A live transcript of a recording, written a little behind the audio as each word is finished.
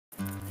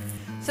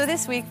So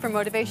this week for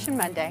Motivation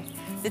Monday,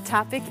 the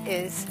topic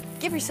is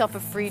give yourself a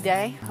free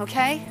day,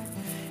 okay?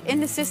 In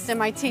the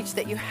system, I teach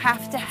that you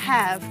have to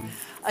have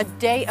a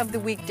day of the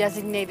week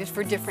designated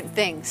for different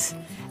things.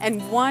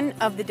 And one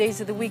of the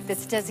days of the week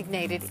that's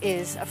designated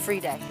is a free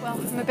day. Well,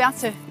 I'm about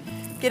to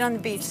get on the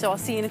beach, so I'll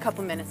see you in a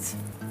couple minutes.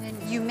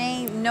 And you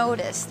may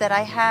notice that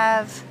I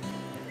have,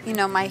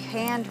 my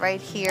hand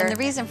right here. And the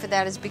reason for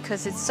that is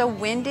because it's so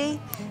windy,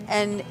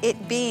 and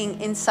it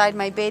being inside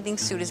my bathing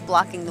suit is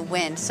blocking the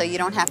wind, so you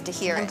don't have to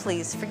hear it. And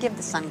please, forgive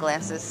the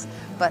sunglasses,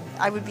 but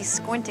I would be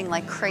squinting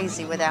like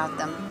crazy without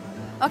them.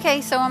 Okay,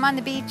 so I'm on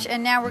the beach,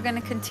 and now we're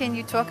going to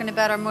continue talking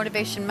about our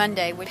Motivation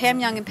Monday with Pam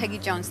Young and Peggy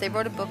Jones. They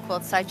wrote a book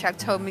called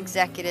Sidetracked Home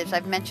Executives.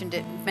 I've mentioned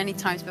it many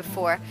times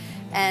before.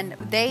 And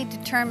they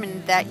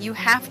determined that you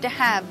have to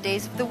have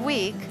days of the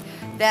week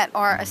that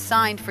are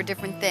assigned for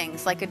different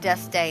things, like a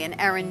desk day, an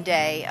errand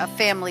day, a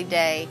family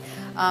day,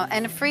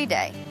 and a free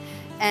day.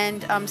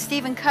 And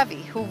Stephen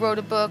Covey, who wrote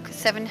a book,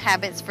 7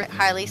 Habits for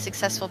Highly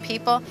Successful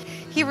People,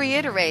 he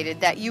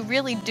reiterated that you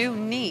really do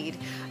need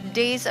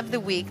days of the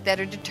week that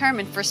are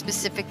determined for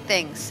specific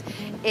things.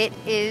 It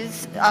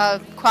is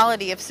a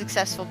quality of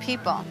successful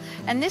people.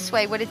 And this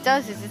way, what it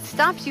does is it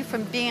stops you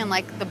from being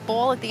like the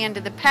ball at the end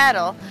of the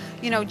paddle,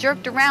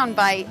 jerked around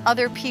by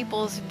other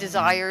people's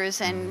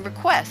desires and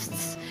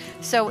requests.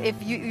 So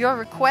if you're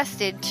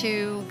requested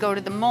to go to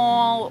the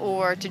mall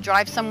or to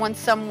drive someone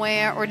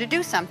somewhere or to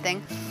do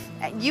something,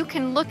 you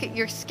can look at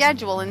your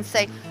schedule and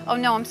say, oh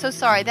no, I'm so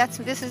sorry,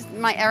 this is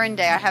my errand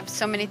day, I have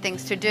so many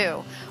things to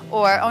do.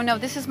 Or, oh no,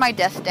 this is my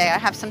desk day, I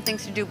have some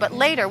things to do, but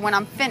later when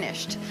I'm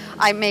finished,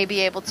 I may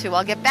be able to,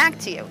 I'll get back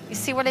to you. You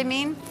see what I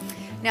mean?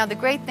 Now the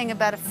great thing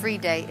about a free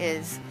day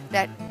is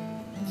that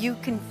you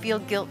can feel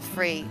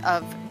guilt-free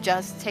of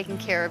just taking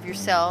care of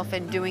yourself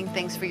and doing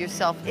things for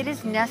yourself. It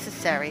is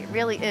necessary, it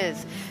really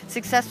is.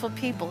 Successful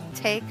people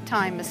take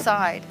time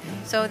aside.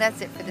 So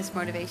that's it for this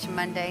Motivation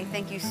Monday.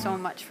 Thank you so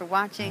much for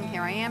watching.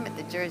 Here I am at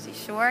the Jersey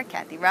Shore,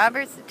 Kathy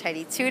Roberts, the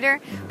Tidy Tutor.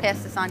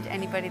 Pass this on to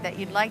anybody that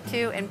you'd like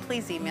to, and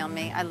please email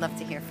me. I'd love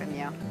to hear from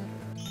you.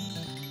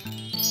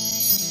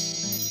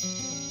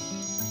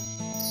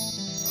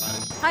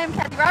 Hi, I'm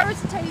Kathy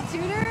Roberts, the Tidy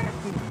Tutor.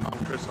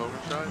 I'm Chris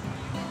Overshot.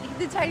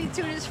 The Tidy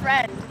Tutor's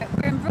friend.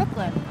 We're in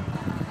Brooklyn.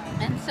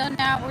 And so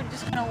now we're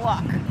just going to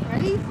walk.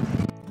 Ready?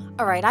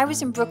 All right, I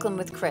was in Brooklyn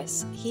with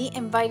Chris. He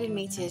invited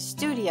me to his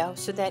studio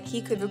so that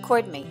he could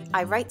record me.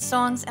 I write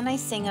songs and I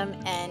sing them,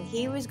 and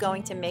he was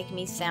going to make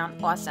me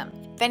sound awesome.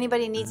 If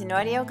anybody needs an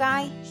audio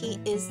guy, he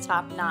is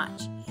top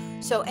notch.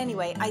 So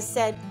anyway, I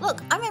said,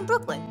 look, I'm in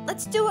Brooklyn.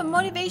 Let's do a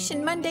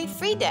Motivation Monday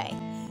free day.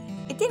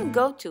 It didn't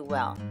go too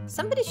well.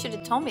 Somebody should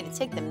have told me to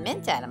take the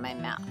mint out of my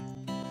mouth.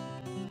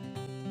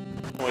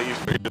 Well, you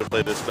figured to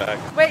play this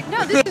back. Wait,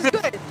 no, this is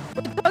good.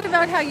 We're talking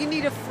about how you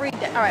need a free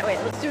day. All right, wait,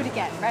 let's do it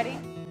again. Ready?